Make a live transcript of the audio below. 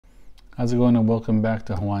How's it going, and welcome back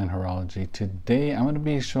to Hawaiian Horology. Today I'm going to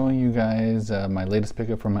be showing you guys my latest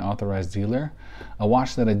pickup from my authorized dealer, a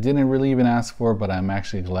watch that I didn't really even ask for, but I'm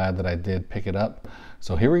actually glad that I did pick it up.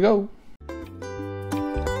 So here we go.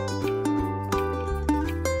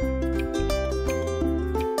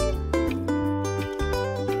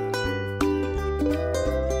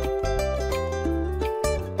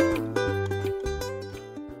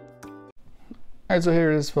 Alright, so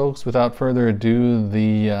here it is, folks. Without further ado,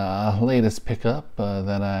 the latest pickup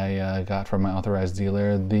that I got from my authorized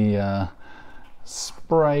dealer, the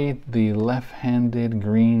Sprite, the left-handed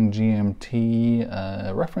green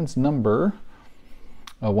GMT, reference number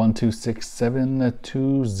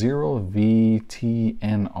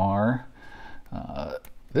 126720VTNR.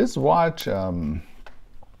 This watch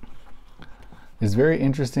is very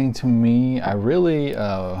interesting to me. I really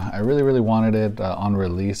wanted it on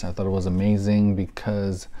release. I thought it was amazing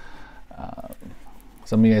because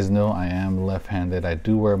some of you guys know I am left-handed. I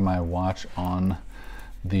do wear my watch on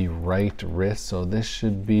the right wrist, so this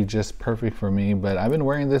should be just perfect for me. But I've been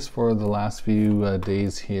wearing this for the last few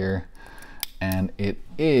days here, and it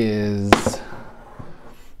is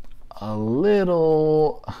a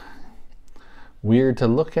little weird to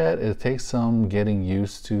look at. It takes some getting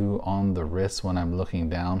used to on the wrist when I'm looking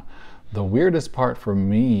down. The weirdest part for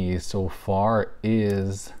me so far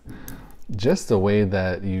is just the way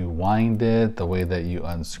that you wind it, the way that you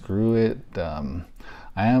unscrew it. I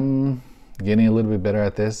am getting a little bit better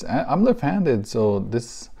at this. I'm left-handed, so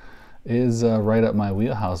this is right up my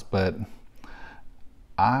wheelhouse, but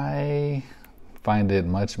I find it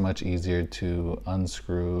much easier to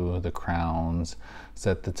unscrew the crowns,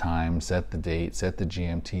 set the time, set the date, set the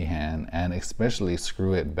GMT hand, and especially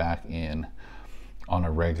screw it back in on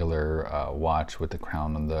a regular watch with the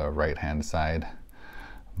crown on the right hand side.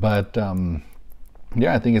 But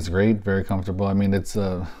yeah, I think it's great, very comfortable. I mean, it's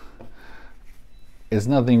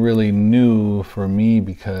nothing really new for me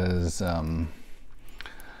because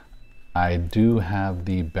I do have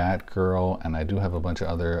the Batgirl, and I do have a bunch of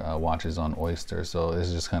other watches on Oyster, so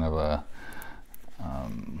it's just kind of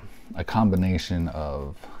a combination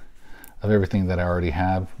of everything that I already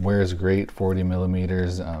have. Wears great, 40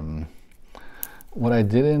 millimeters. What I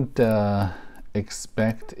didn't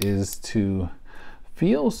expect is to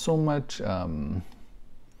feel so much.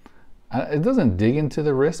 It doesn't dig into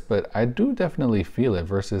the wrist, but I do definitely feel it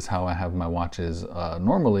versus how I have my watches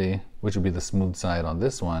normally, which would be the smooth side on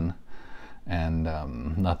this one, and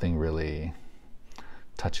nothing really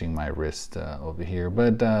touching my wrist over here.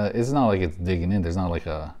 But it's not like it's digging in. There's not like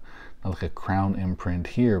a crown imprint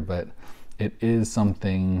here, but it is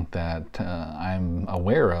something that I'm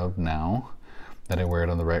aware of now that I wear it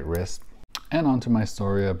on the right wrist. And on to my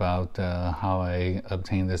story about how I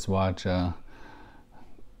obtained this watch.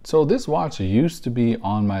 So this watch used to be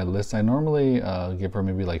on my list. I normally give her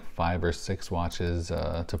maybe like 5 or 6 watches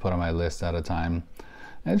to put on my list at a time.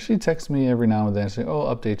 And she texts me every now and then. She's like,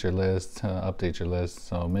 oh, update your list, update your list.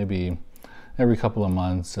 So maybe every couple of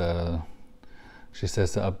months, she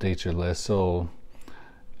says to update your list. So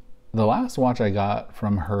the last watch I got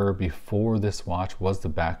from her before this watch was the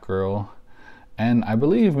Batgirl. And I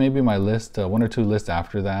believe maybe my list, 1 or 2 lists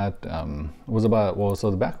after that, was about, well,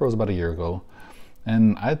 so the Batgirl was about a year ago.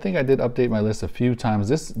 And I think I did update my list a few times.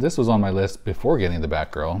 This was on my list before getting the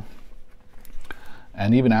Batgirl.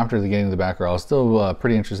 And even after getting the Batgirl, I was still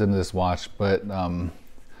pretty interested in this watch. But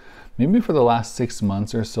maybe for the last 6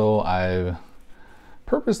 months or so, I've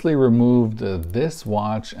purposely removed this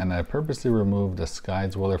watch, and I purposely removed the Sky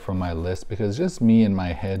Dweller from my list because just me in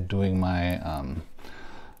my head doing my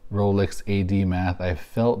Rolex AD math, I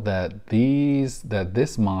felt that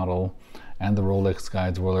this model and the Rolex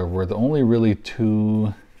Sky Dweller were the only really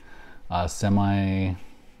 2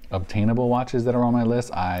 semi-obtainable watches that are on my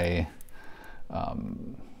list. I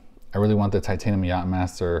really want the Titanium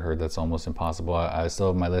Yachtmaster. Heard that's almost impossible. I still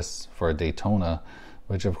have my list for a Daytona,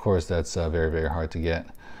 which of course that's very hard to get.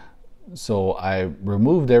 So I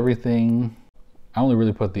removed everything. I only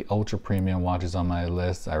really put the ultra premium watches on my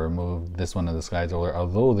list. I removed this one and the Sky Dweller.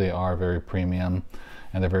 Although they are very premium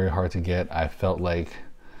and they're very hard to get, I felt like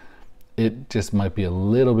it just might be a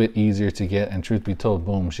little bit easier to get. And truth be told,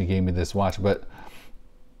 boom, she gave me this watch. But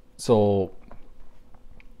so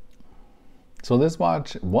this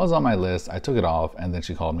watch was on my list. I took it off, and then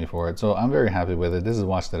she called me for it. So I'm very happy with it. This is a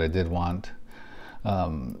watch that I did want.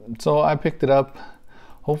 So I picked it up.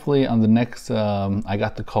 Hopefully on the next I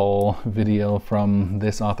got the call video from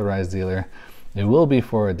this authorized dealer, it will be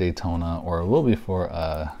for a Daytona, or it will be for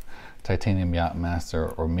a Titanium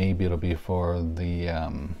Yachtmaster, or maybe it'll be for the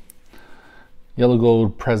yellow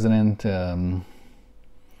gold President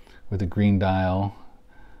with the green dial.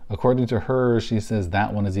 according to her, she says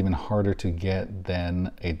that one is even harder to get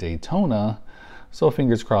than a Daytona. So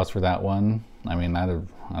fingers crossed for that one. I mean, I don't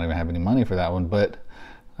even have any money for that one, but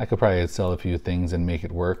I could probably sell a few things and make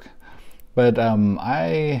it work. But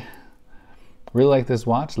I really like this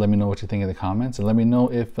watch. Let me know what you think in the comments, and let me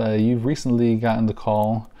know if you've recently gotten the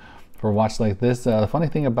call for a watch like this. The funny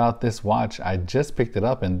thing about this watch, I just picked it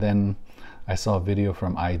up and then I saw a video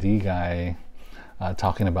from ID Guy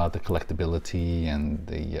talking about the collectability and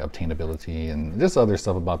the obtainability and just other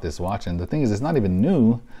stuff about this watch. And the thing is, it's not even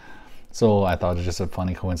new. So I thought it was just a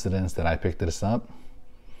funny coincidence that I picked this up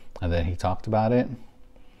and then he talked about it.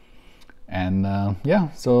 And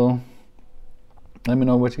yeah, so let me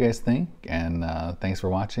know what you guys think. And thanks for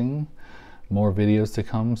watching. More videos to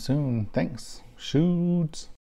come soon. Thanks. Shoots.